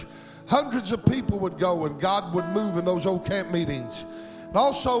Hundreds of people would go and God would move in those old camp meetings. And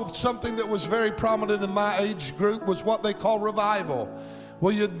also something that was very prominent in my age group was what they call revival.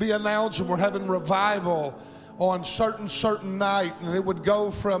 Well, you'd be announcing we're having revival on certain night, and it would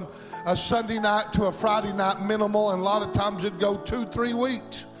go from a Sunday night to a Friday night minimal, and a lot of times it'd go 2-3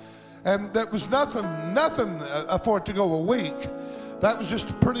 weeks. And there was nothing for it to go a week. That was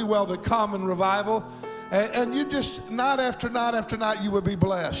just pretty well the common revival. And you just, night after night after night, you would be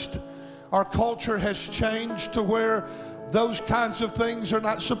blessed. Our culture has changed to where those kinds of things are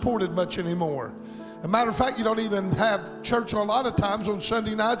not supported much anymore. As a matter of fact, you don't even have church a lot of times on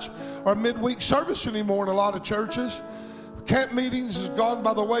Sunday nights or midweek service anymore in a lot of churches. Camp meetings has gone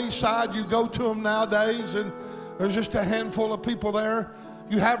by the wayside. You go to them nowadays and there's just a handful of people there.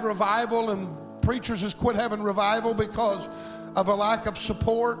 You have revival and preachers has quit having revival because of a lack of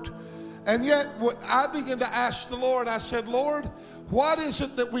support. And yet what I began to ask the Lord, I said, Lord, what is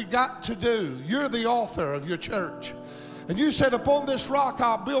it that we got to do? You're the author of your church. And you said, upon this rock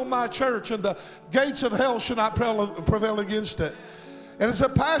I'll build my church, and the gates of hell shall not prevail against it. And as a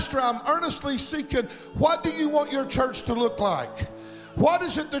pastor, I'm earnestly seeking, what do you want your church to look like? What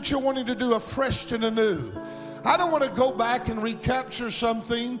is it that you're wanting to do afresh and anew? I don't want to go back and recapture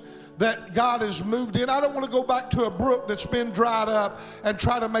something that God has moved in. I don't want to go back to a brook that's been dried up and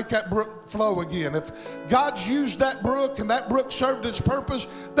try to make that brook flow again. If God's used that brook and that brook served its purpose,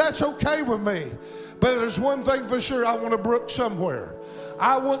 that's okay with me. But there's one thing for sure, I want a brook somewhere.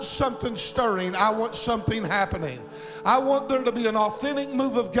 I want something stirring. I want something happening. I want there to be an authentic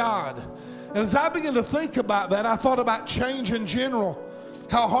move of God. And as I began to think about that, I thought about change in general,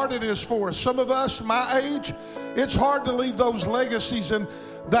 how hard it is for us. Some of us, my age, it's hard to leave those legacies and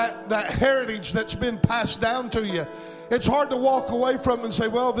that heritage that's been passed down to you. It's hard to walk away from it and say,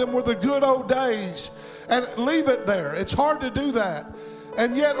 well, them were the good old days, and leave it there. It's hard to do that.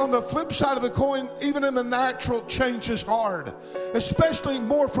 And yet on the flip side of the coin, even in the natural, change is hard, especially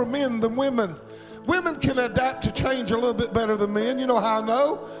more for men than women. Women can adapt to change a little bit better than men. You know how I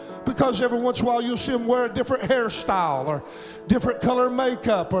know? Because every once in a while you'll see them wear a different hairstyle or different color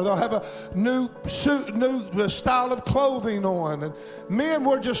makeup, or they'll have a new suit, new style of clothing on. And men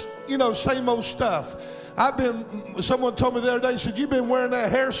were just, same old stuff. Someone told me the other day, said, you've been wearing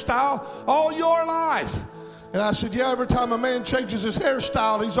that hairstyle all your life. And I said, yeah, every time a man changes his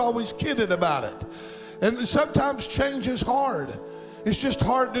hairstyle, he's always kidded about it. And sometimes change is hard. It's just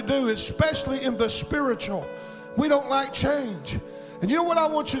hard to do, especially in the spiritual. We don't like change. And you know what I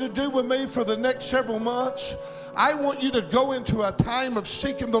want you to do with me for the next several months? I want you to go into a time of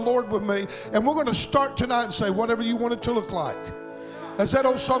seeking the Lord with me, and we're going to start tonight and say, whatever you want it to look like. As that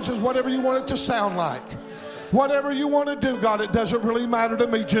old song says, whatever you want it to sound like. Whatever you want to do, God, it doesn't really matter to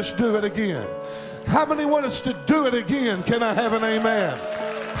me. Just do it again. How many want us to do it again? Can I have an amen?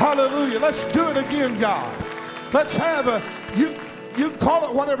 Hallelujah. Let's do it again, God. Let's have you call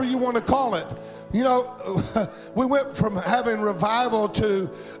it whatever you want to call it. We went from having revival to,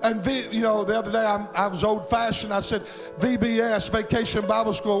 the other day I was old-fashioned. I said VBS, Vacation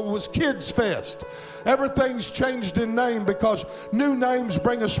Bible School, was Kids Fest. Everything's changed in name because new names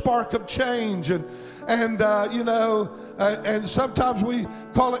bring a spark of change. And sometimes we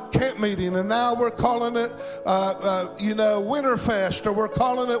call it camp meeting, and now we're calling it, Winterfest, or we're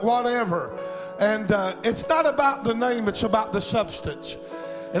calling it whatever. And it's not about the name, it's about the substance.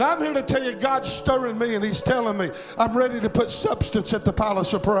 And I'm here to tell you, God's stirring me, and He's telling me I'm ready to put substance at the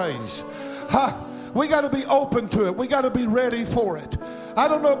palace of praise. We got to be open to it. We got to be ready for it. I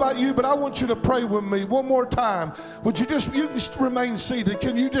don't know about you, but I want you to pray with me one more time. You can remain seated.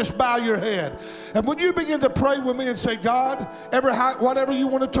 Can you just bow your head? And when you begin to pray with me and say, God, whatever you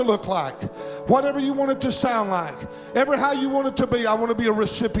want it to look like, whatever you want it to sound like, how you want it to be, I want to be a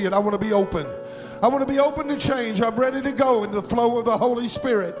recipient. I want to be open. I want to be open to change. I'm ready to go in the flow of the Holy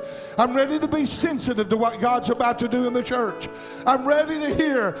Spirit. I'm ready to be sensitive to what God's about to do in the church. I'm ready to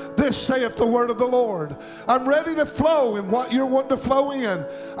hear this saith the word of the Lord. I'm ready to flow in what you're wanting to flow in.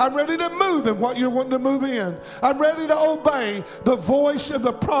 I'm ready to move in what you're wanting to move in. I'm ready to obey the voice and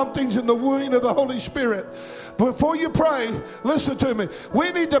the promptings and the wooing of the Holy Spirit. Before you pray, listen to me.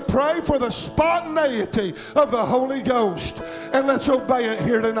 We need to pray for the spontaneity of the Holy Ghost. And let's obey it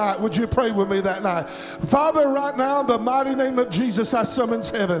here tonight. Would you pray with me that night? Father, right now, in the mighty name of Jesus, I summons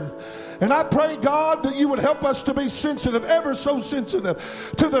heaven. And I pray, God, that you would help us to be sensitive, ever so sensitive,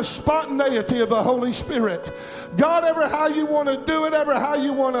 to the spontaneity of the Holy Spirit. God, ever how you want to do it, ever how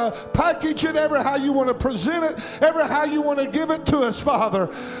you want to package it, ever how you want to present it, ever how you want to give it to us, Father.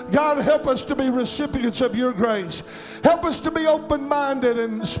 God, help us to be recipients of your grace. Help us to be open-minded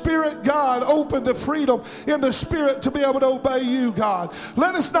and Spirit, God, open to freedom in the Spirit to be able to obey you, God.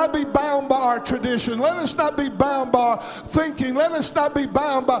 Let us not be bound by our tradition. Let us not be bound by our thinking. Let us not be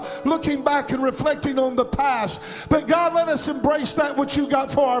bound by looking back and reflecting on the past. But God, let us embrace that which you got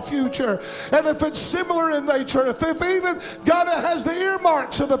for our future. And if it's similar in nature, if even, God, it has the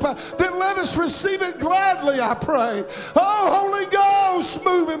earmarks of the past, then let us receive it gladly, I pray. Oh, Holy Ghost,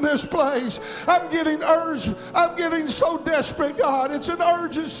 move in this place. I'm getting urged. I'm getting so desperate, God. It's an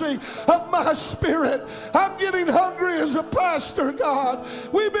urgency of my spirit. I'm getting hungry as a pastor, God.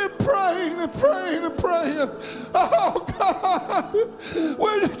 We've been praying and praying and praying. Oh, God,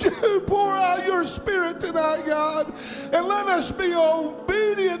 would you pour out your Spirit tonight, God? And let us be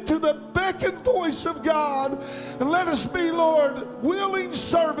obedient to the beck and voice of God. And let us be, Lord, willing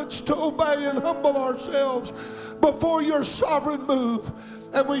servants to obey and humble ourselves before your sovereign move.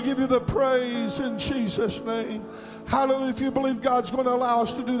 And we give you the praise in Jesus' name. Hallelujah. If you believe God's going to allow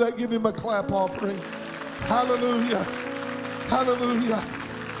us to do that, give him a clap offering. Hallelujah. Hallelujah.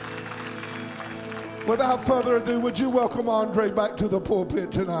 Without further ado, would you welcome Andre back to the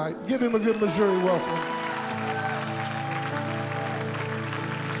pulpit tonight? Give him a good Missouri welcome.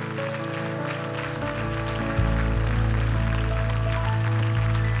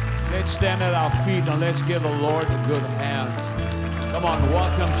 Let's stand at our feet and let's give the Lord a good hand. Come on,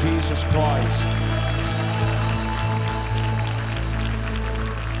 welcome Jesus Christ.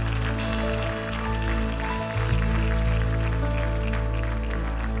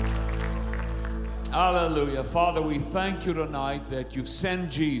 Hallelujah. Father, we thank you tonight that you've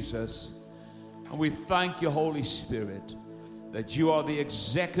sent Jesus. And we thank you, Holy Spirit, that you are the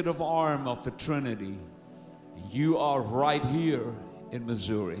executive arm of the Trinity. You are right here in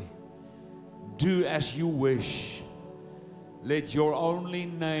Missouri. Do as you wish. Let your only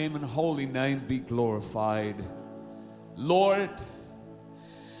name and holy name be glorified. Lord,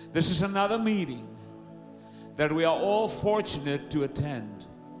 this is another meeting that we are all fortunate to attend.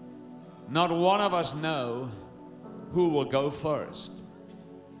 Not one of us know who will go first.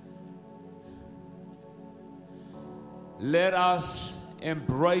 Let us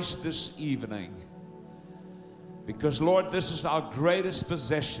embrace this evening because, Lord, this is our greatest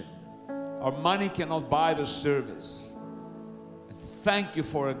possession. Our money cannot buy the service. And thank you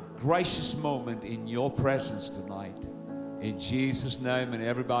for a gracious moment in your presence tonight. In Jesus' name, and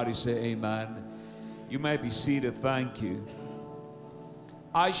everybody say amen. You may be seated. Thank you.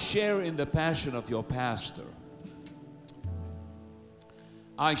 I share in the passion of your pastor.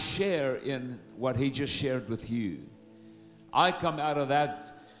 I share in what he just shared with you. I come out of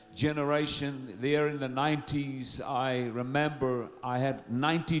that generation there in the 90s. I remember I had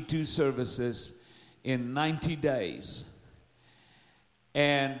 92 services in 90 days.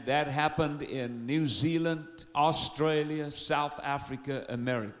 And that happened in New Zealand, Australia, South Africa,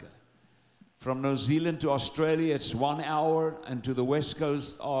 America. From New Zealand to Australia, it's 1 hour, and to the west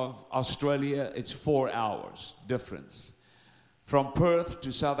coast of Australia, it's 4 hours difference. From Perth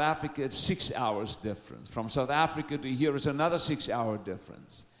to South Africa, it's 6 hours difference. From South Africa to here, it's another 6 hour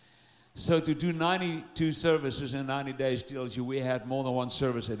difference. So to do 92 services in 90 days tells you we had more than one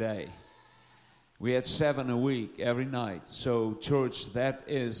service a day. We had 7 a week, every night. So church,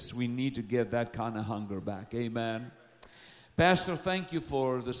 we need to get that kind of hunger back. Amen. Pastor, thank you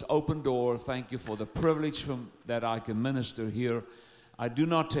for this open door. Thank you for the privilege that I can minister here. I do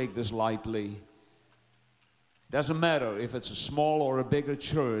not take this lightly. Doesn't matter if it's a small or a bigger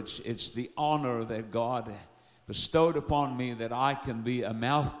church. It's the honor that God bestowed upon me that I can be a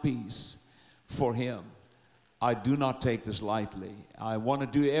mouthpiece for Him. I do not take this lightly. I want to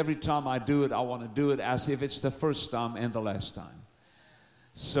do every time I do it, I want to do it as if it's the first time and the last time.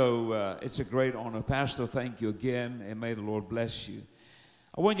 So it's a great honor. Pastor, thank you again, and may the Lord bless you.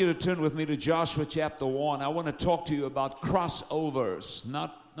 I want you to turn with me to Joshua chapter 1. I want to talk to you about crossovers,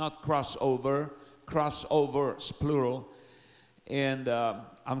 not crossover, crossovers, plural. And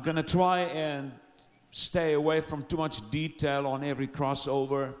I'm going to try and stay away from too much detail on every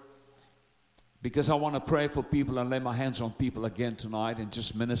crossover because I want to pray for people and lay my hands on people again tonight and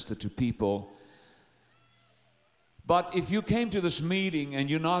just minister to people. But if you came to this meeting and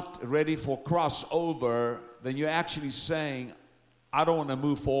you're not ready for crossover, then you're actually saying, I don't want to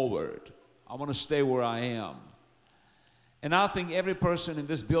move forward. I want to stay where I am. And I think every person in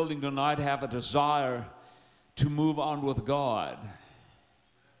this building tonight have a desire to move on with God.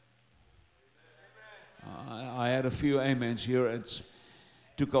 I had a few amens here. It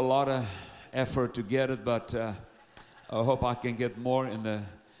took a lot of effort to get it, but I hope I can get more in the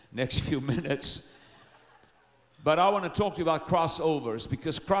next few minutes. But I want to talk to you about crossovers,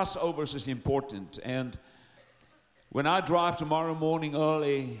 because crossovers is important. And when I drive tomorrow morning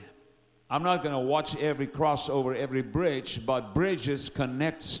early, I'm not going to watch every crossover, every bridge, but bridges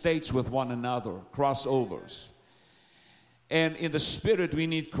connect states with one another, crossovers. And in the spirit, we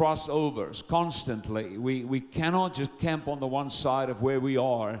need crossovers constantly. We cannot just camp on the one side of where we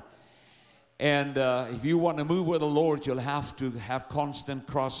are. And if you want to move with the Lord, you'll have to have constant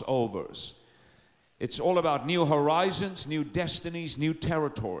crossovers. It's all about new horizons, new destinies, new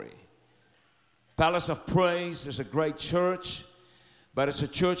territory. Palace of Praise is a great church, but it's a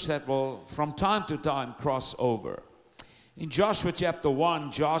church that will, from time to time, cross over. In Joshua chapter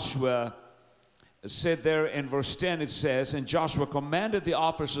 1, Joshua said there in verse 10, it says, "And Joshua commanded the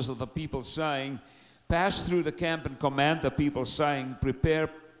officers of the people, saying, Pass through the camp and command the people, saying, Prepare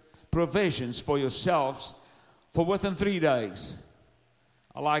provisions for yourselves, for within 3 days,"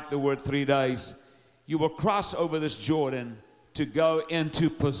 I like the word 3 days, "you will cross over this Jordan to go and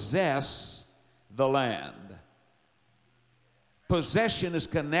to possess the land." Possession is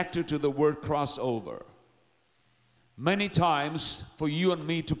connected to the word crossover. Many times, for you and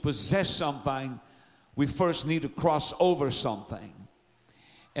me to possess something, we first need to cross over something.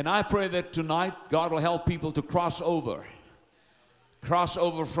 And I pray that tonight God will help people to cross over. Cross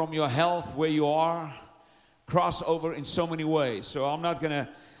over from your health, where you are. Cross over in so many ways. So I'm not going to,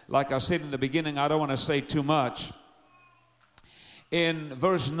 like I said in the beginning, I don't want to say too much. In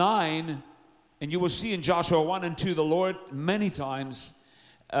verse 9, and you will see in Joshua 1 and 2, the Lord many times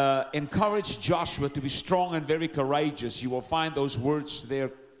encouraged Joshua to be strong and very courageous. You will find those words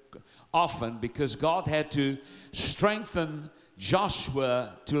there often, because God had to strengthen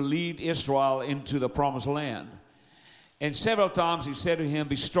Joshua to lead Israel into the promised land. And several times he said to him,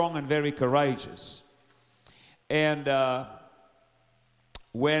 "Be strong and very courageous." And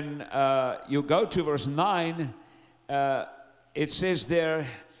when you go to verse 9, it says there,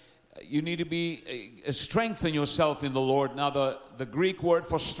 you need to be strengthen yourself in the Lord. Now the Greek word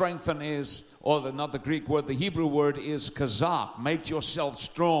for strengthen is, not the Greek word, the Hebrew word is kazak. Make yourself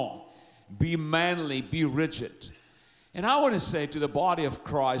strong. Be manly, be rigid. And I want to say to the body of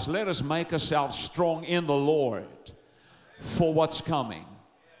Christ, let us make ourselves strong in the Lord for what's coming.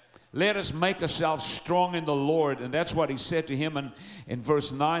 Let us make ourselves strong in the Lord. And that's what he said to him in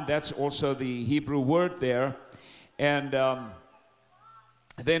verse 9. That's also the Hebrew word there. And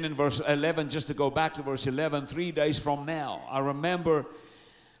then in verse 11, just to go back to verse 11, 3 days from now. I remember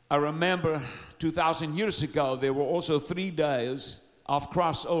 2,000 years ago, there were also 3 days of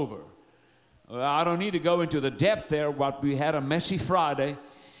crossover. I don't need to go into the depth there, but we had a messy Friday,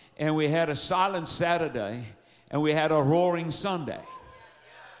 and we had a silent Saturday, and we had a roaring Sunday.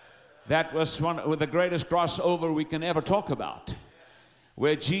 That was one of the greatest crossover we can ever talk about,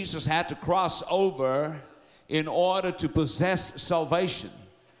 where Jesus had to cross over in order to possess salvation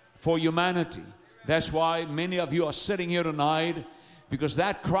for humanity. That's why many of you are sitting here tonight, because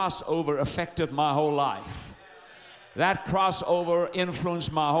that crossover affected my whole life. That crossover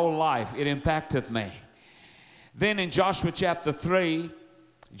influenced my whole life. It impacted me. Then in Joshua chapter 3,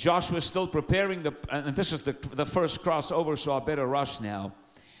 Joshua is still preparing and this is the first crossover, so I better rush now.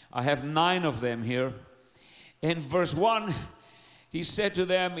 I have 9 of them here. In verse 1, he said to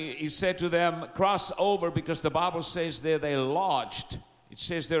them, cross over, because the Bible says there they lodged. It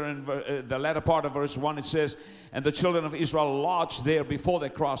says there in the latter part of verse 1, it says, and the children of Israel lodged there before they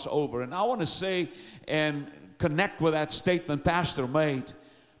cross over. And I want to say and connect with that statement Pastor made.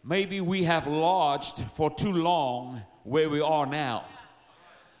 Maybe we have lodged for too long where we are now.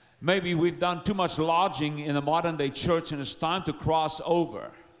 Maybe we've done too much lodging in the modern day church, and it's time to cross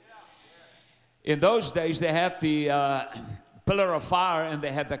over. In those days, they had the pillar of fire and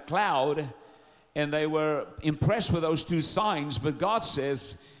they had the cloud, and they were impressed with those 2 signs. But God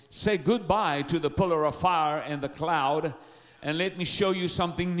says, say goodbye to the pillar of fire and the cloud, and let me show you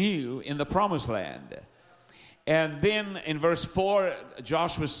something new in the promised land. And then in verse 4,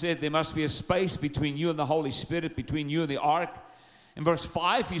 Joshua said there must be a space between you and the Holy Spirit, between you and the ark. In verse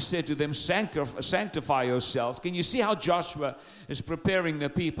 5, he said to them, sanctify yourselves. Can you see how Joshua is preparing the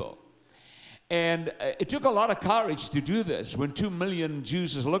people? And it took a lot of courage to do this when 2 million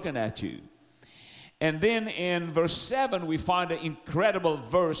Jews is looking at you. And then in verse 7, we find an incredible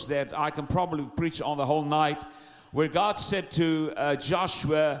verse that I can probably preach on the whole night, where God said to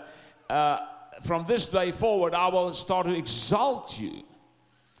Joshua, from this day forward, I will start to exalt you.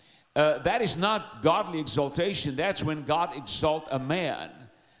 That is not godly exaltation. That's when God exalts a man.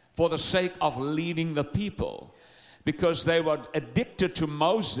 for the sake of leading the people, because they were addicted to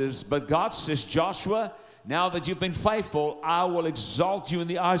Moses. But God says, Joshua, now that you've been faithful, I will exalt you in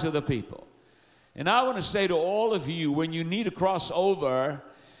the eyes of the people. And I want to say to all of you, when you need to cross over,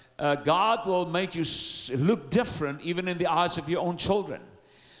 God will make you look different even in the eyes of your own children,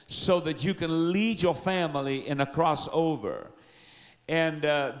 so that you can lead your family in a crossover. And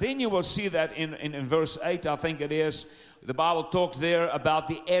then you will see that in verse 8, I think it is, the Bible talks there about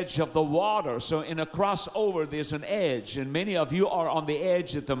the edge of the water. So in a crossover, there's an edge. And many of you are on the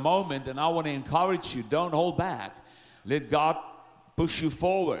edge at the moment, and I want to encourage you, don't hold back. Let God push you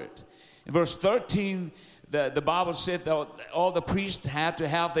forward. In verse 13, the Bible said that all the priests had to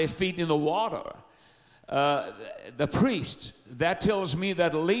have their feet in the water. The priests, that tells me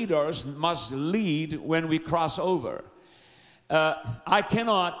that leaders must lead when we cross over. I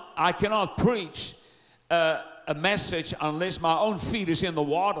cannot preach a message unless my own feet is in the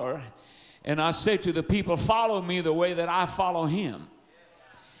water, and I say to the people, follow me the way that I follow him.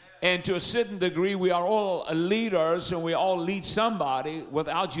 And to a certain degree, we are all leaders, and we all lead somebody.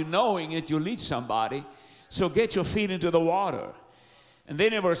 Without you knowing it, you lead somebody. So get your feet into the water. And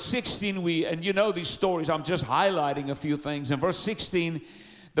then in verse 16, and you know these stories, I'm just highlighting a few things. In verse 16,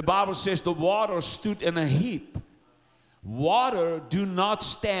 the Bible says the water stood in a heap. Water do not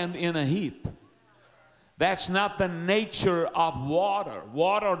stand in a heap. That's not the nature of water.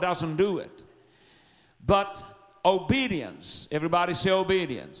 Water doesn't do it. But obedience, everybody say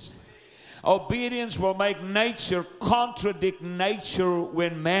obedience. Obedience will make nature contradict nature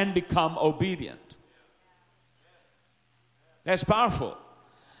when man become obedient. That's powerful.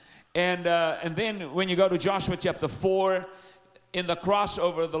 And then when you go to Joshua chapter 4, in the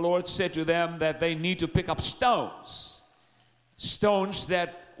crossover, the Lord said to them that they need to pick up stones. Stones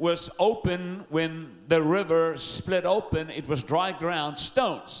that was open when the river split open. It was dry ground,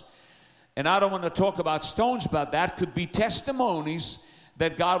 stones. And I don't want to talk about stones, but that could be testimonies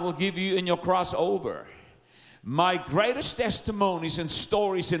that God will give you in your crossover. My greatest testimonies and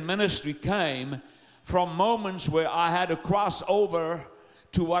stories in ministry came from moments where I had to cross over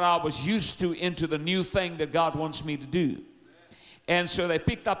to what I was used to into the new thing that God wants me to do. And so they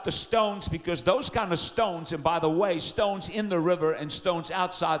picked up the stones, because those kind of stones, and by the way, stones in the river and stones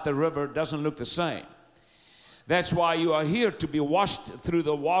outside the river doesn't look the same. That's why you are here, to be washed through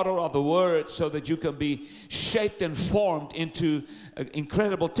the water of the Word, so that you can be shaped and formed into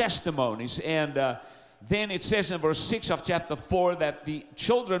incredible testimonies. And then it says in verse 6 of chapter 4 that the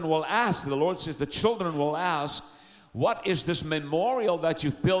children will ask, the Lord says the children will ask, what is this memorial that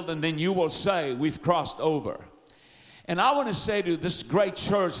you've built? And then you will say, we've crossed over. And I want to say to this great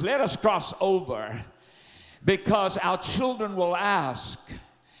church, let us cross over, because our children will ask,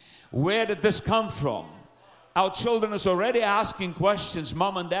 where did this come from? Our children is already asking questions.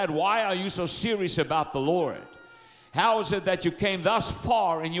 Mom and Dad, why are you so serious about the Lord? How is it that you came thus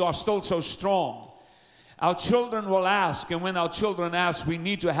far and you are still so strong? Our children will ask, and when our children ask, we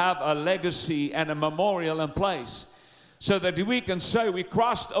need to have a legacy and a memorial in place, so that we can say we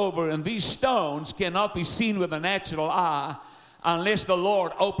crossed over, and these stones cannot be seen with a natural eye unless the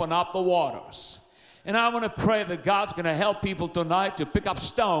Lord open up the waters. And I want to pray that God's going to help people tonight to pick up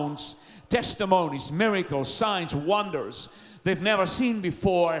stones, testimonies, miracles, signs, wonders they've never seen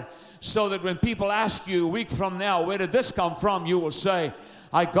before, so that when people ask you a week from now, where did this come from? You will say,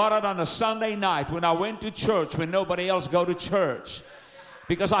 I got it on a Sunday night when I went to church when nobody else go to church,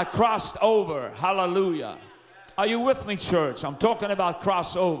 because I crossed over. Hallelujah. Are you with me, church? I'm talking about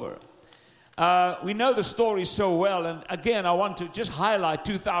crossover. We know the story so well, and again, I want to just highlight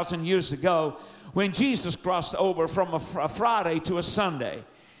 2,000 years ago when Jesus crossed over from a Friday to a Sunday.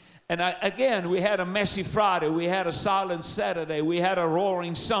 And again, we had a messy Friday, we had a silent Saturday, we had a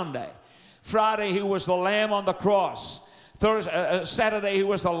roaring Sunday. Friday, he was the lamb on the cross. Saturday, he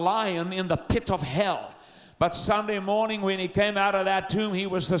was the lion in the pit of hell. But Sunday morning, when he came out of that tomb, he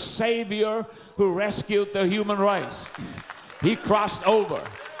was the Savior who rescued the human race. He crossed over.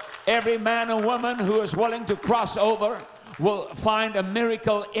 Every man and woman who is willing to cross over will find a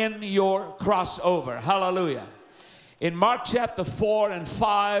miracle in your crossover. Hallelujah. In Mark chapter 4 and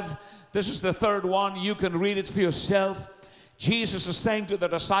 5, this is the third one. You can read it for yourself. Jesus is saying to the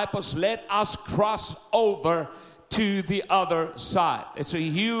disciples, let us cross over to the other side. It's a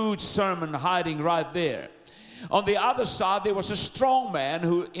huge sermon hiding right there. On the other side, there was a strong man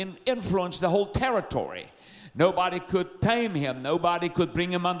who influenced the whole territory. Nobody could tame him. Nobody could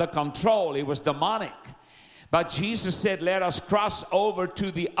bring him under control. He was demonic. But Jesus said, let us cross over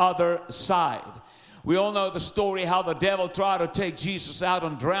to the other side. We all know the story how the devil tried to take Jesus out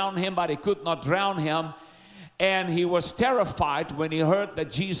and drown him, but he could not drown him. And he was terrified when he heard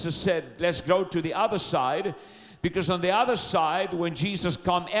that Jesus said, let's go to the other side. Because on the other side, when Jesus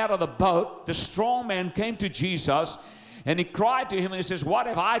came out of the boat, the strong man came to Jesus and he cried to him and he says, what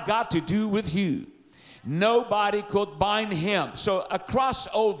have I got to do with you? Nobody could bind him. So a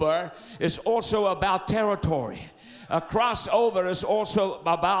crossover is also about territory. A crossover is also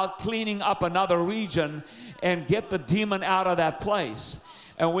about cleaning up another region and get the demon out of that place.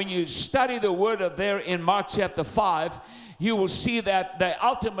 And when you study the word of there in Mark chapter 5, you will see that they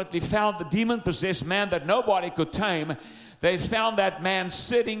ultimately found the demon-possessed man that nobody could tame. They found that man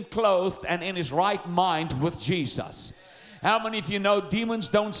sitting clothed and in his right mind with Jesus. How many of you know demons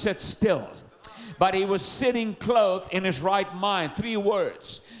don't sit still? But he was sitting clothed in his right mind. 3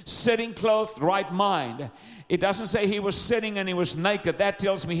 words. Sitting clothed, right mind. It doesn't say he was sitting and he was naked. That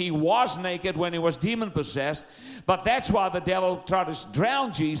tells me he was naked when he was demon-possessed. But that's why the devil tried to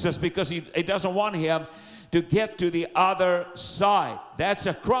drown Jesus, because he doesn't want him to get to the other side. That's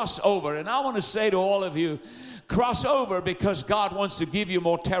a crossover. And I want to say to all of you, cross over, because God wants to give you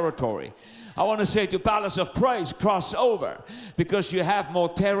more territory. I want to say to Palace of Praise, cross over, because you have more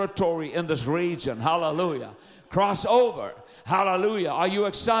territory in this region. Hallelujah. Cross over. Hallelujah. Are you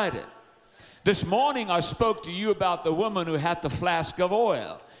excited? This morning I spoke to you about the woman who had the flask of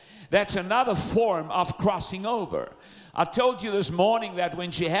oil. That's another form of crossing over. I told you this morning that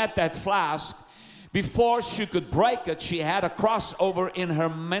when she had that flask, before she could break it, she had a crossover in her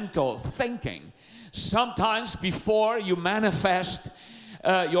mental thinking. Sometimes before you manifest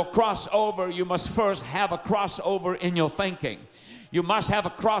your crossover, you must first have a crossover in your thinking. You must have a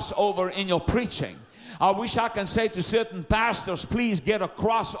crossover in your preaching. I wish I can say to certain pastors, please get a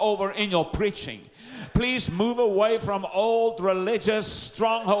crossover in your preaching. Please move away from old religious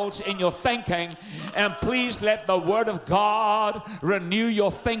strongholds in your thinking, and please let the Word of God renew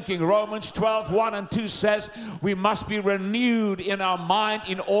your thinking. Romans 12:1 and 2 says we must be renewed in our mind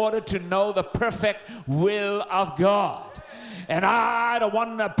in order to know the perfect will of God. And I don't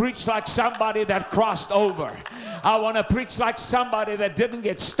want to preach like somebody that crossed over. I want to preach like somebody that didn't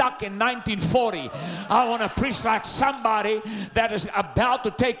get stuck in 1940. I want to preach like somebody that is about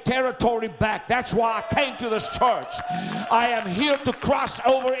to take territory back. That's why I came to this church. I am here to cross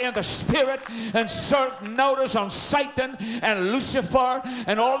over in the spirit and serve notice on Satan and Lucifer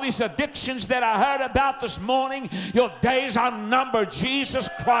and all these addictions that I heard about this morning. Your days are numbered. Jesus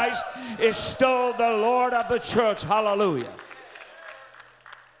Christ is still the Lord of the church. Hallelujah.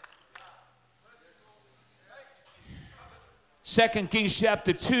 2 Kings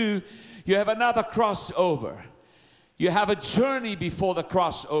chapter 2, you have another crossover. You have a journey before the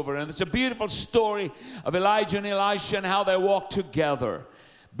crossover. And it's a beautiful story of Elijah and Elisha and how they walked together.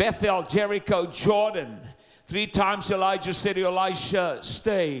 Bethel, Jericho, Jordan. 3 times Elijah said to Elisha,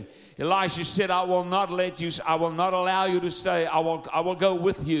 stay. Elisha said, I will not allow you to stay. I will go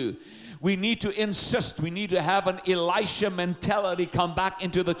with you. We need to insist. We need to have an Elisha mentality come back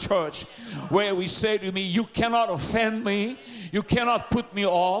into the church, where we say to me, you cannot offend me. You cannot put me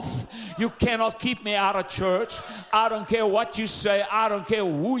off. You cannot keep me out of church. I don't care what you say. I don't care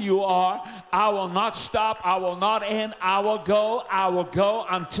who you are. I will not stop. I will not end. I will go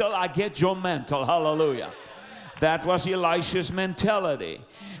until I get your mantle. Hallelujah. That was Elisha's mentality.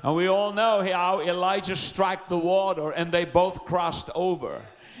 And we all know how Elijah struck the water and they both crossed over.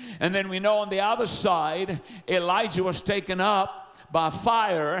 And then we know on the other side, Elijah was taken up by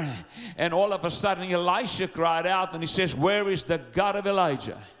fire. And all of a sudden, Elisha cried out and he says, where is the God of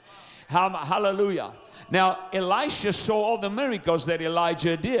Elijah? Hallelujah. Now, Elisha saw all the miracles that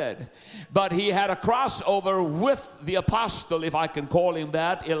Elijah did. But he had a crossover with the apostle, if I can call him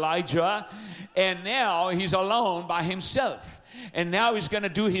that, Elijah. And now he's alone by himself. And now he's going to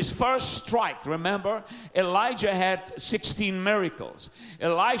do his first strike. Remember, Elijah had 16 miracles.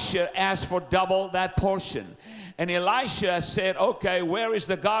 Elisha asked for double that portion. And Elisha said, okay, where is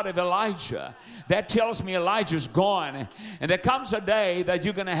the God of Elijah? That tells me Elijah's gone. And there comes a day that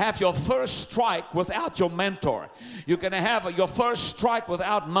you're going to have your first strike without your mentor. You're going to have your first strike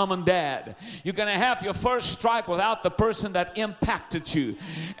without mom and dad. You're going to have your first strike without the person that impacted you.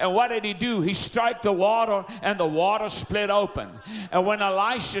 And what did he do? He struck the water and the water split open. And when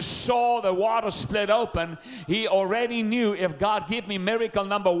Elisha saw the water split open, he already knew, if God give me miracle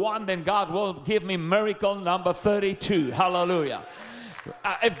number 1, then God will give me miracle number 32. Hallelujah.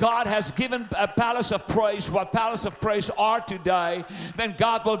 If God has given a Palace of Praise what Palace of Praise are today, then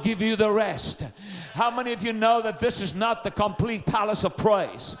God will give you the rest. How many of you know that this is not the complete Palace of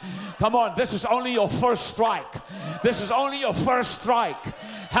Praise? Come on, this is only your first strike. This is only your first strike.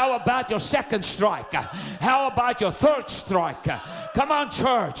 How about your second strike? How about your third strike? Come on,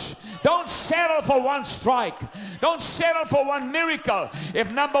 church. Don't settle for one strike. Don't settle for one miracle.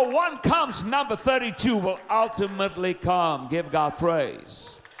 If number 1 comes, number 32 will ultimately come. Give God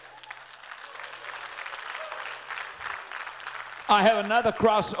praise. I have another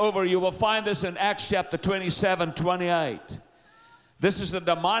crossover. You will find this in Acts chapter 27, 28. This is a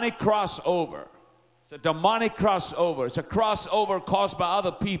demonic crossover. It's a demonic crossover. It's a crossover caused by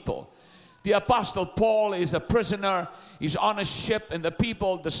other people. The Apostle Paul is a prisoner. He's on a ship, and the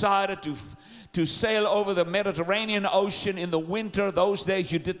people decided to sail over the Mediterranean Ocean in the winter. Those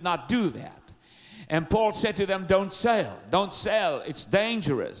days you did not do that. And Paul said to them, don't sail. Don't sail. It's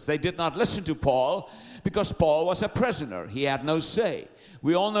dangerous. They did not listen to Paul because Paul was a prisoner. He had no say.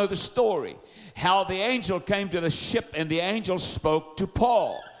 We all know the story. How the angel came to the ship, and the angel spoke to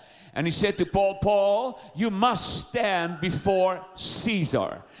Paul. And he said to Paul, Paul, you must stand before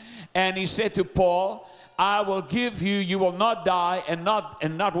Caesar. And he said to Paul, I will give you, you will not die, and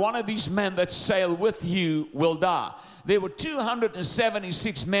not one of these men that sail with you will die. There were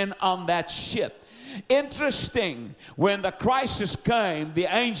 276 men on that ship. Interesting, when the crisis came,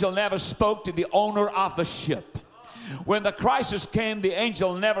 the angel never spoke to the owner of the ship. When the crisis came, the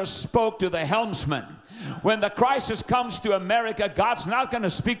angel never spoke to the helmsman. When the crisis comes to America, God's not going to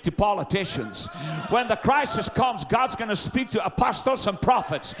speak to politicians. When the crisis comes, God's going to speak to apostles and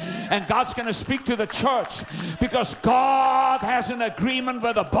prophets. And God's going to speak to the church. Because God has an agreement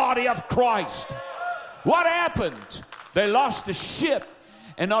with the body of Christ. What happened? They lost the ship,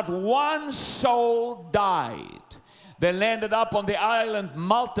 and not one soul died. They landed up on the island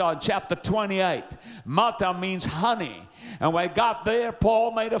Malta, chapter 28. Malta means honey. And when they got there,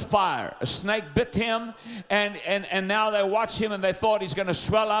 Paul made a fire. A snake bit him, and now they watch him, and they thought he's going to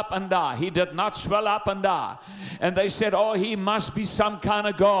swell up and die. He did not swell up and die. And they said, oh, he must be some kind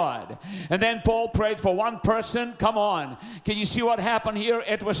of God. And then Paul prayed for one person. Come on. Can you see what happened here?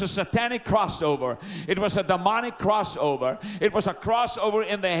 It was a satanic crossover. It was a demonic crossover. It was a crossover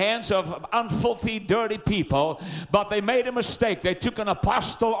in the hands of unfilthy, dirty people. But they made a mistake. They took an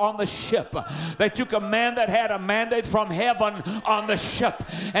apostle on the ship. They took a man that had a mandate from heaven on the ship.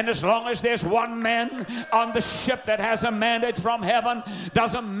 And as long as there's one man on the ship that has a mandate from heaven,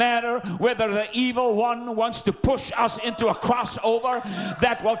 doesn't matter whether the evil one wants to push us into a crossover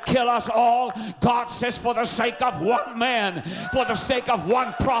that will kill us all. God says, for the sake of one man, for the sake of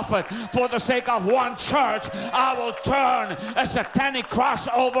one prophet, for the sake of one church, I will turn a satanic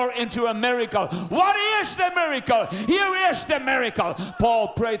crossover into a miracle. What is the miracle? Here is the miracle. Paul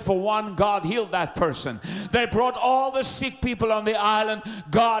prayed for one. God healed that person. They brought all the sick people on the island.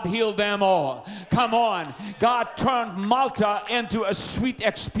 God healed them all. Come on. God turned Malta into a sweet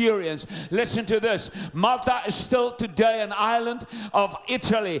experience. Listen to this. Malta is still today an island of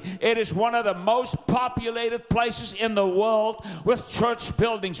Italy. It is one of the most populated places in the world with church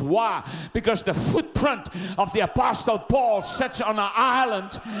buildings. Why? Because the footprint of the Apostle Paul sits on an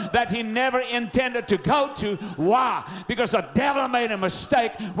island that he never intended to go to. Why? Because the devil made a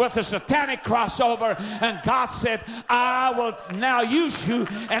mistake with the satanic crossover, and God said, I will now use you,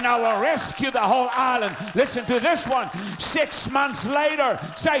 and I will rescue the whole island. Listen to this one. 6 months later,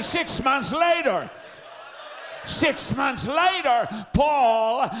 say 6 months later. 6 months later,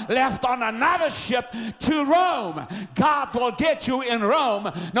 Paul left on another ship to Rome. God will get you in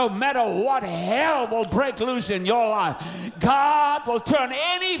Rome no matter what hell will break loose in your life. God will turn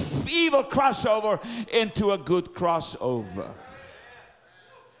any evil crossover into a good crossover.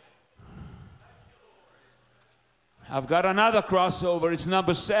 I've got another crossover. It's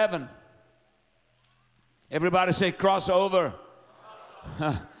number 7. Everybody say crossover.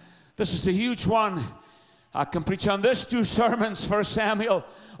 This is a huge one. I can preach on this 2 sermons, 1 Samuel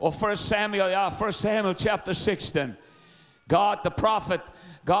chapter 16. God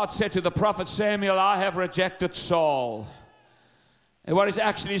said to the prophet Samuel, I have rejected Saul. And what he's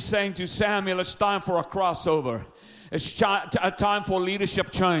actually saying to Samuel, it's time for a crossover. It's a time for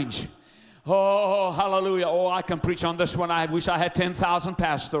leadership change. Oh, hallelujah. Oh, I can preach on this one. I wish I had 10,000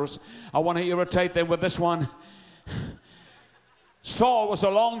 pastors. I want to irritate them with this one. Saul was a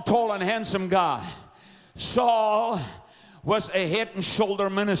long, tall, and handsome guy. Saul was a head and shoulder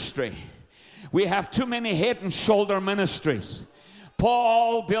ministry. We have too many head and shoulder ministries.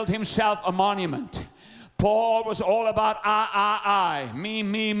 Paul built himself a monument. Paul was all about I, me,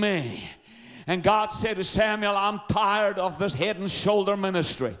 me, me. And God said to Samuel, I'm tired of this head and shoulder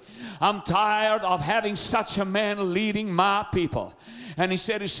ministry. I'm tired of having such a man leading my people. And he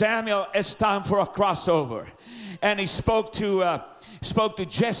said to Samuel, it's time for a crossover. And he spoke to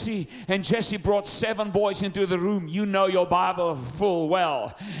Jesse, and Jesse brought 7 boys into the room. You know your Bible full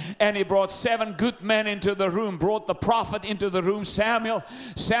well. And he brought 7 good men into the room, brought the prophet into the room, Samuel.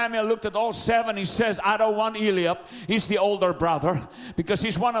 Samuel looked at all 7. He says, I don't want Eliab. He's the older brother, because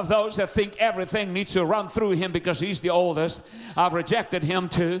he's one of those that think everything needs to run through him because he's the oldest. I've rejected him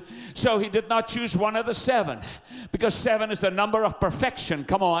too. So he did not choose one of the 7, because 7 is the number of perfection.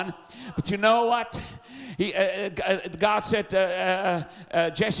 Come on. But you know what? God said,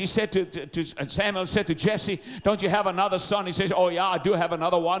 Jesse said to Samuel said to Jesse, don't you have another son? He says, oh yeah, I do have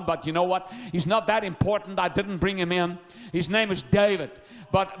another one, but you know what? He's not that important. I didn't bring him in. His name is David.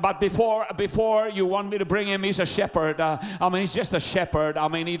 But before you want me to bring him, he's a shepherd. He's just a shepherd.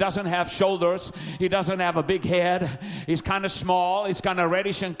 He doesn't have shoulders. He doesn't have a big head. He's kind of small. He's kind of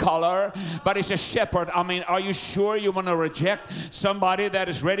reddish in color, but he's a shepherd. Are you sure you want to reject somebody that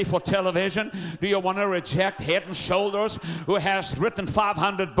is ready for television? Do you want to reject Head and Shoulders, who has written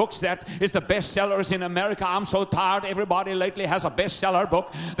 500 books that is the bestsellers in America? I'm so tired. Everybody lately has a bestseller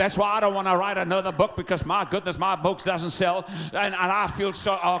book. That's why I don't want to write another book, because my goodness, my books doesn't sell, and I feel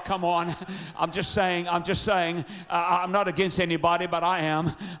so, oh, come on. I'm just saying, I'm not against anybody, but I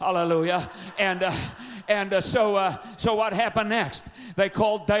am. Hallelujah. So what happened next? They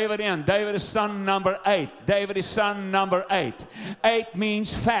called David in. David is son number 8. David is son number 8. 8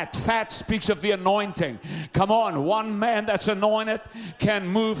 means fat. Fat speaks of the anointing. Come on, one man that's anointed can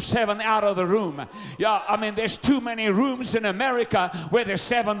move 7 out of the room. Yeah, there's too many rooms in America where there's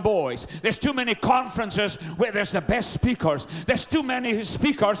 7 boys. There's too many conferences where there's the best speakers. There's too many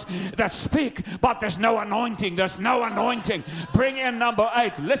speakers that speak, but there's no anointing. There's no anointing. Bring in number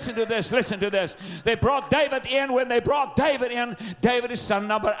 8. Listen to this. Listen to this. They brought David in. When they brought David in, David is son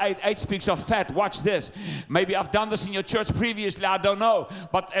number 8. 8 speaks of fat. Watch this. Maybe I've done this in your church previously. I don't know.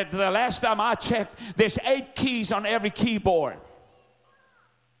 But at the last time I checked, there's 8 keys on every keyboard.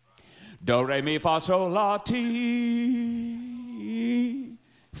 Do, re, mi, fa, sol, la, ti.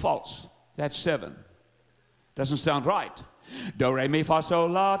 False. That's 7. Doesn't sound right. Do, re, mi, fa, sol,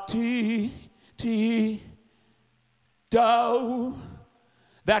 la, ti, ti, do.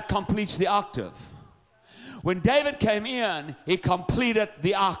 That completes the octave. When David came in, he completed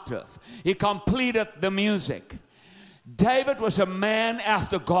the octave. He completed the music. David was a man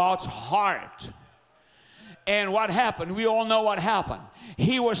after God's heart. And what happened? We all know what happened.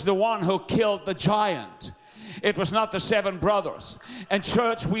 He was the one who killed the giant. It was not the 7 brothers. And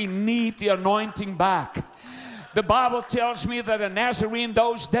church, we need the anointing back. The Bible tells me that the Nazarene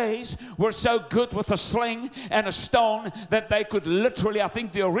those days were so good with a sling and a stone that they could literally, I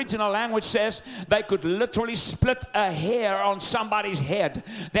think the original language says, they could literally split a hair on somebody's head.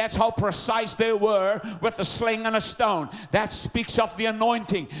 That's how precise they were with a sling and a stone. That speaks of the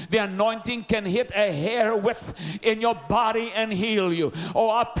anointing. The anointing can hit a hair in your body and heal you.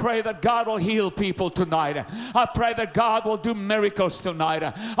 Oh, I pray that God will heal people tonight. I pray that God will do miracles tonight.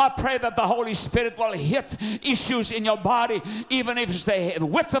 I pray that the Holy Spirit will hit issues in your body, even if it's the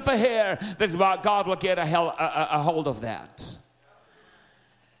width of a hair, that God will get a hold of that.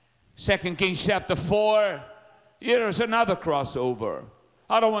 2 Kings chapter 4, here's another crossover.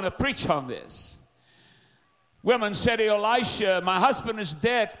 I don't want to preach on this. Women said to Elisha, my husband is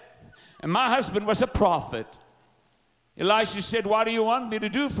dead, and my husband was a prophet. Elisha said, what do you want me to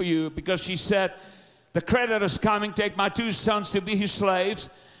do for you? Because she said, the creditor's coming, take my 2 sons to be his slaves.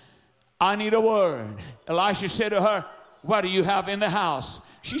 I need a word. Elisha said to her, what do you have in the house?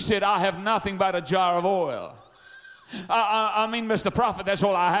 She said, I have nothing but a jar of oil. Mr. Prophet, that's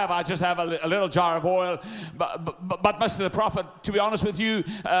all I have. I just have a little jar of oil. But Mr. Prophet, to be honest with you,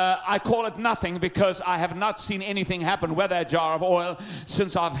 I call it nothing because I have not seen anything happen with that jar of oil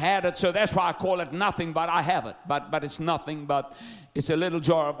since I've had it. So that's why I call it nothing, but I have it. But it's nothing, but it's a little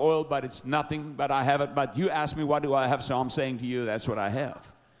jar of oil, but it's nothing, but I have it. But you asked me, what do I have? So I'm saying to you, that's what I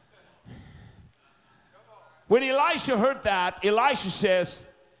have. When Elisha heard that, Elisha says,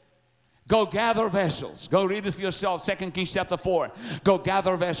 go gather vessels. Go read it for yourself, 2 Kings chapter 4. Go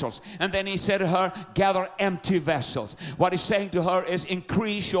gather vessels. And then he said to her, gather empty vessels. What he's saying to her is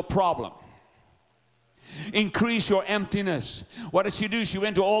increase your problem. Increase your emptiness. What did she do? She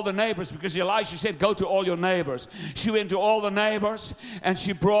went to all the neighbors, because Elisha said, go to all your neighbors. She went to all the neighbors, and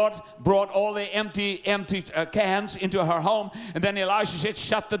she brought all the empty cans into her home. And then Elisha said,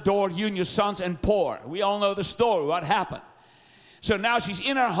 shut the door, you and your sons, and pour. We all know the story, what happened. So now she's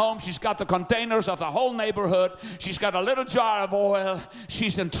in her home. She's got the containers of the whole neighborhood. She's got a little jar of oil.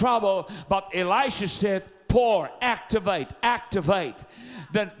 She's in trouble. But Elisha said, pour, activate.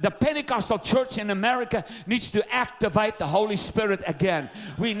 The Pentecostal church in America needs to activate the Holy Spirit again.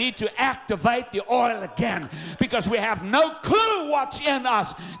 We need to activate the oil again because we have no clue what's in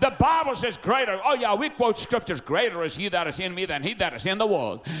us. The Bible says greater. Oh yeah, we quote scriptures. Greater is he that is in me than he that is in the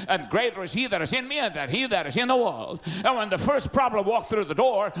world. And greater is he that is in me than he that is in the world. And when the first problem walked through the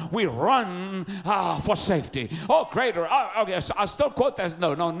door, we run for safety. Oh, greater. Oh, okay, so I still quote that.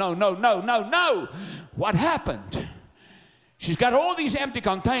 No. What happened? She's got all these empty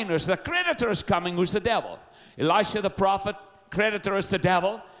containers. The creditor is coming, who's the devil. Elisha the prophet, creditor is the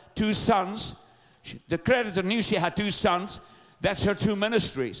devil. 2 sons. The creditor knew she had 2 sons. That's her 2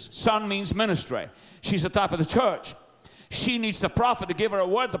 ministries. Son means ministry. She's the type of the church. She needs the prophet to give her a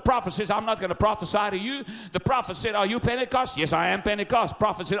word. The prophet says, I'm not going to prophesy to you. The prophet said, are you Pentecost? Yes, I am Pentecost.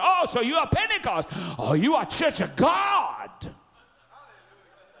 Prophet said, oh, so you are Pentecost. Oh, you are Church of God.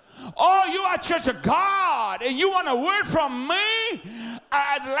 Oh, you are Church of God, and you want a word from me?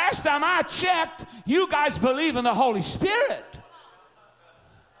 Last time I checked, you guys believe in the Holy Spirit.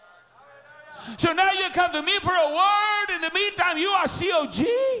 So now you come to me for a word. In the meantime, you are COG.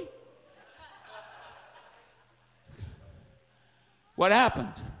 What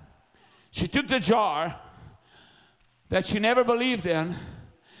happened? She took the jar that she never believed in,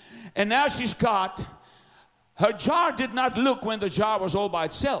 and now she's got... Her jar did not look when the jar was all by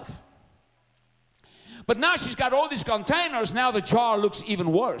itself. But now she's got all these containers. Now the jar looks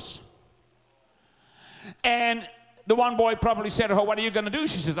even worse. And the one boy probably said to her, what are you going to do?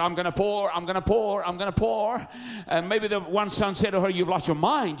 She says, I'm going to pour. And maybe the one son said to her, you've lost your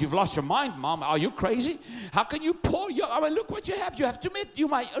mind. You've lost your mind, Mom. Are you crazy? How can you pour? Look what you have. You have to admit,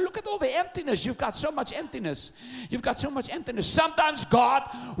 look at all the emptiness. You've got so much emptiness. Sometimes God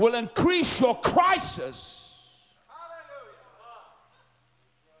will increase your crisis.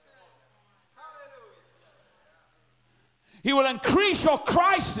 He will increase your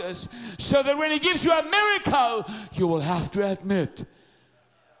crisis so that when he gives you a miracle, you will have to admit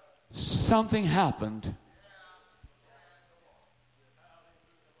something happened.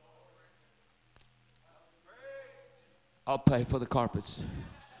 I'll pay for the carpets.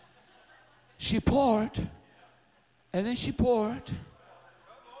 She poured, and then she poured,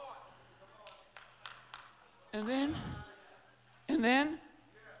 and then,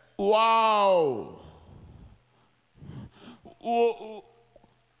 wow.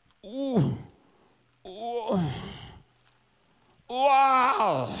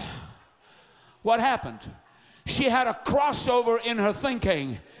 Wow. What happened? She had a crossover in her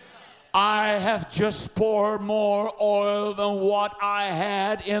thinking. I have just poured more oil than what I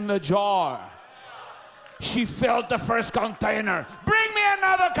had in the jar. She filled the first container. Bring me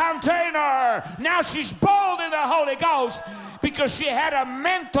another container. Now she's bold in the Holy Ghost because she had a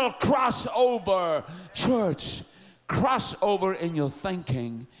mental crossover. Church, crossover in your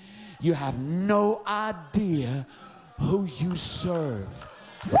thinking. You have no idea who you serve.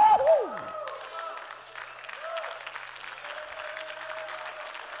 Woo!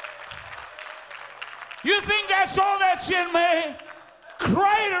 You think that's all that's in me?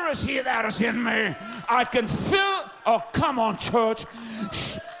 Greater is he that is in me. I can feel. Oh, come on, church.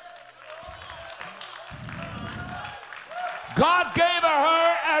 God gave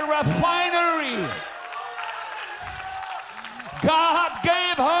her a refinery. God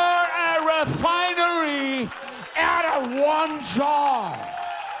gave her a refinery out of one jar.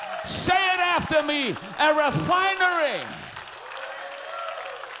 Say it after me. A refinery.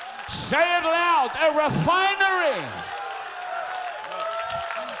 Say it loud. A refinery.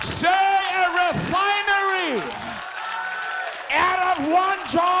 Say a refinery out of one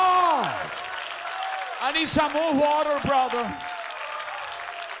jar. I need some more water, brother.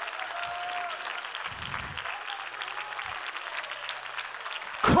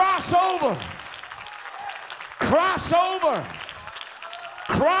 Crossover. Crossover.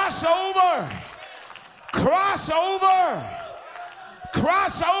 Crossover. Crossover.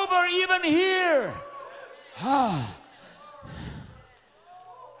 Crossover even here.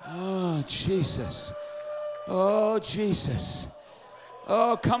 Oh, Jesus. Oh, Jesus.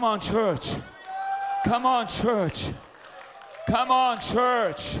 Oh, come on, church. Come on, church. Come on,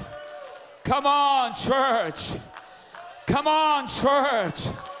 church. Come on, church. Come on, church.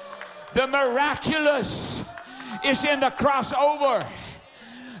 The miraculous is in the crossover.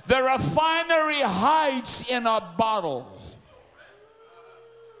 The refinery hides in a bottle.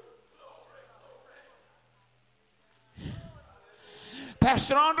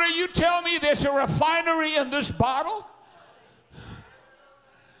 Pastor Andre, you tell me there's a refinery in this bottle?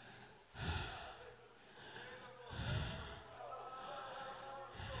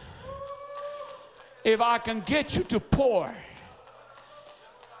 If I can get you to pour,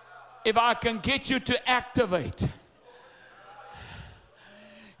 if I can get you to activate.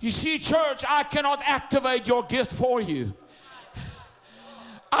 You see, church, I cannot activate your gift for you.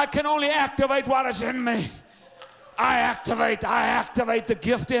 I can only activate what is in me. I activate the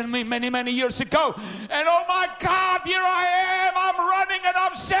gift in me many years ago. And oh my God, here I am. I'm running and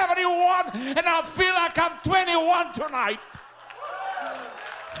I'm 71 and I feel like I'm 21 tonight.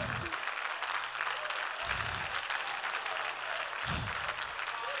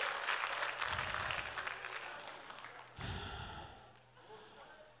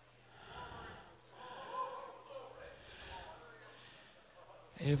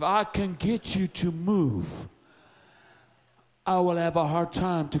 If I can get you to move, I will have a hard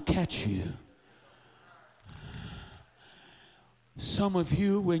time to catch you. Some of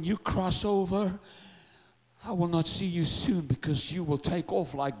you, when you cross over, I will not see you soon because you will take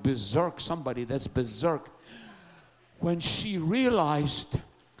off like berserk, somebody that's berserk. When she realized,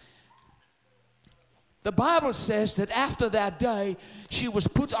 the Bible says that after that day, she was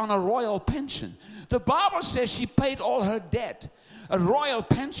put on a royal pension. The Bible says she paid all her debt. A royal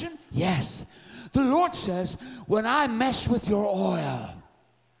pension? Yes. The Lord says, when I mess with your oil,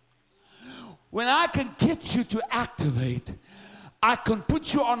 when I can get you to activate, I can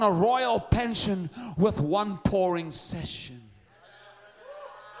put you on a royal pension with one pouring session.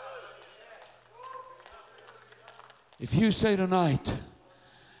 If you say tonight,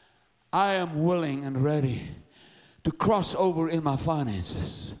 I am willing and ready to cross over in my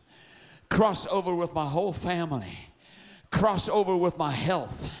finances, cross over with my whole family, cross over with my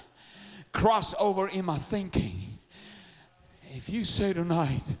health, cross over in my thinking. If you say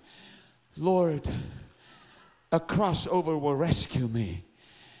tonight, Lord, a crossover will rescue me,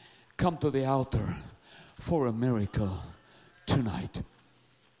 come to the altar for a miracle tonight.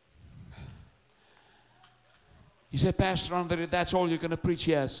 You say, Pastor Andre, that's all you're going to preach?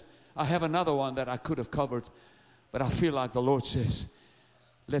 Yes. I have another one that I could have covered, but I feel like the Lord says,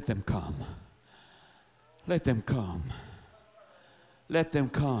 let them come. Let them come. Let them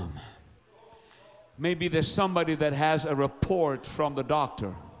come. Maybe there's somebody that has a report from the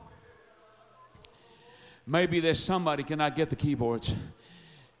doctor. Maybe there's somebody, can I get the keyboards?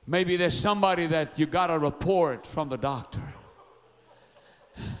 Maybe there's somebody that you got a report from the doctor.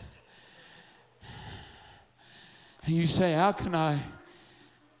 And you say, how can I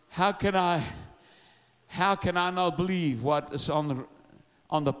not believe what is on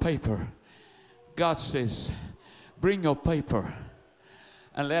the paper? God says, bring your paper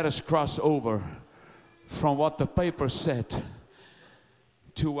and let us cross over from what the paper said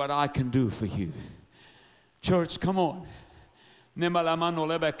to what I can do for you. Church, come on. In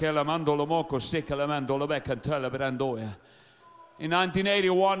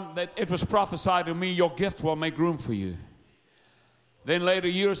 1981, it was prophesied to me, your gift will make room for you. Then later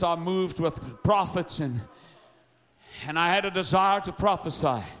years, I moved with prophets, and I had a desire to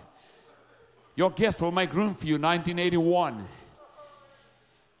prophesy. Your gift will make room for you, 1981.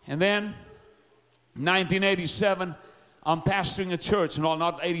 And then, 1987, I'm pastoring a church. No,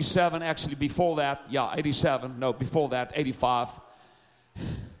 not 87, actually before that. Yeah, 87. No, before that, 85.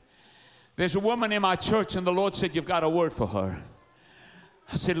 There's a woman in my church, and the Lord said, you've got a word for her.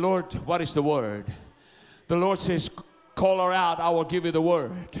 I said, Lord, what is the word? The Lord says, call her out, I will give you the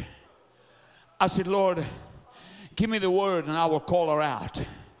word. I said, Lord, give me the word and I will call her out.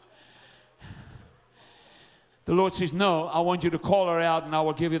 The Lord says, no, I want you to call her out and I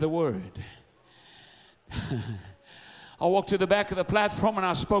will give you the word. I walked to the back of the platform and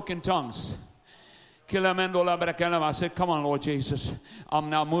I spoke in tongues. I said, come on, Lord Jesus. I'm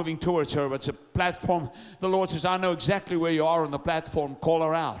now moving towards her. It's a platform. The Lord says, I know exactly where you are on the platform. Call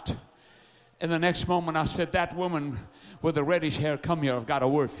her out. And the next moment I said, that woman with the reddish hair, come here. I've got a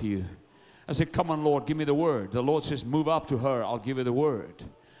word for you. I said, come on, Lord, give me the word. The Lord says, move up to her. I'll give you the word.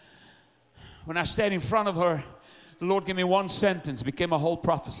 When I stayed in front of her, the Lord gave me one sentence. It became a whole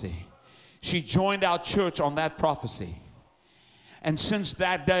prophecy. She joined our church on that prophecy. And since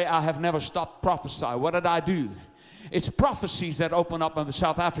that day, I have never stopped prophesying. What did I do? It's prophecies that open up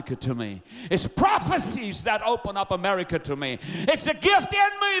South Africa to me. It's prophecies that open up America to me. It's a gift in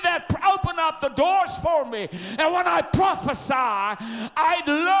me that open up the doors for me. And when I prophesy, I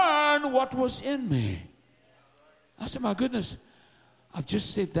learn what was in me. I said, my goodness, I've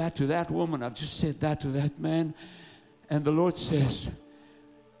just said that to that woman. I've just said that to that man. And the Lord says,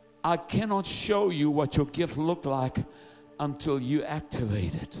 I cannot show you what your gift looked like until you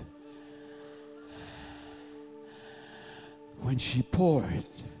activate it. When she poured,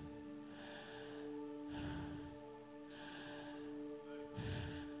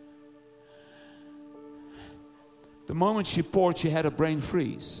 The moment she poured, she had a brain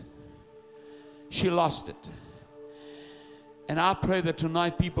freeze. She lost it. And I pray that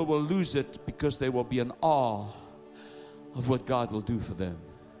tonight people will lose it because they will be in awe of what God will do for them.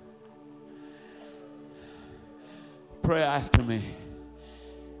 Pray after me.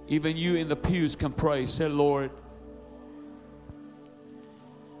 Even you in the pews can pray. Say, Lord,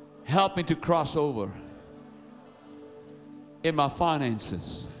 help me to cross over in my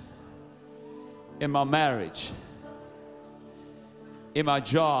finances, in my marriage, in my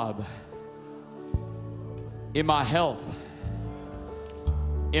job, in my health,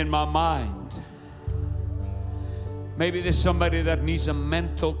 in my mind. Maybe there's somebody that needs a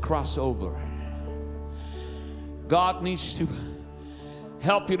mental crossover. God needs to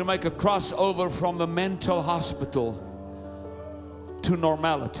help you to make a crossover from the mental hospital to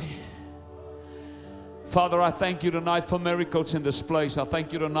normality. Father, I thank you tonight for miracles in this place. I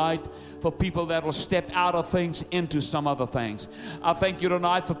thank you tonight for people that will step out of things into some other things. I thank you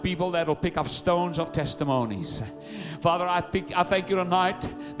tonight for people that will pick up stones of testimonies. Father, I thank you tonight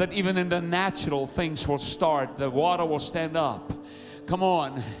that even in the natural things will start. The water will stand up. Come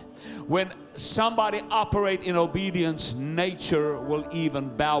on. When somebody operates in obedience, nature will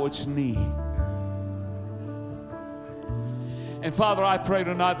even bow its knee. And Father, I pray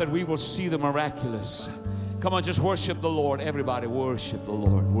tonight that we will see the miraculous. Come on, just worship the Lord. Everybody worship the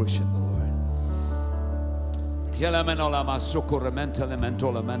Lord. Worship the Lord.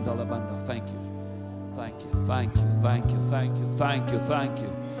 Thank you. Thank you. Thank you. Thank you. Thank you. Thank you. Thank you.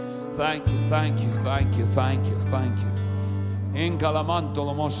 Thank you. Thank you. Thank you. Thank you. Thank you. I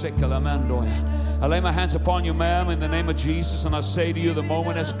lay my hands upon you, ma'am, in the name of Jesus, and I say to you, the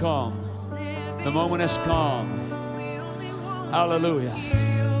moment has come. The moment has come. Hallelujah.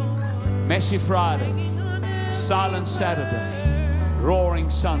 Messy Friday, Silent Saturday, Roaring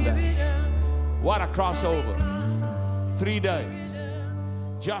Sunday. What a crossover. 3 days.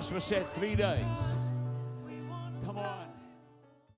 Joshua said 3 days.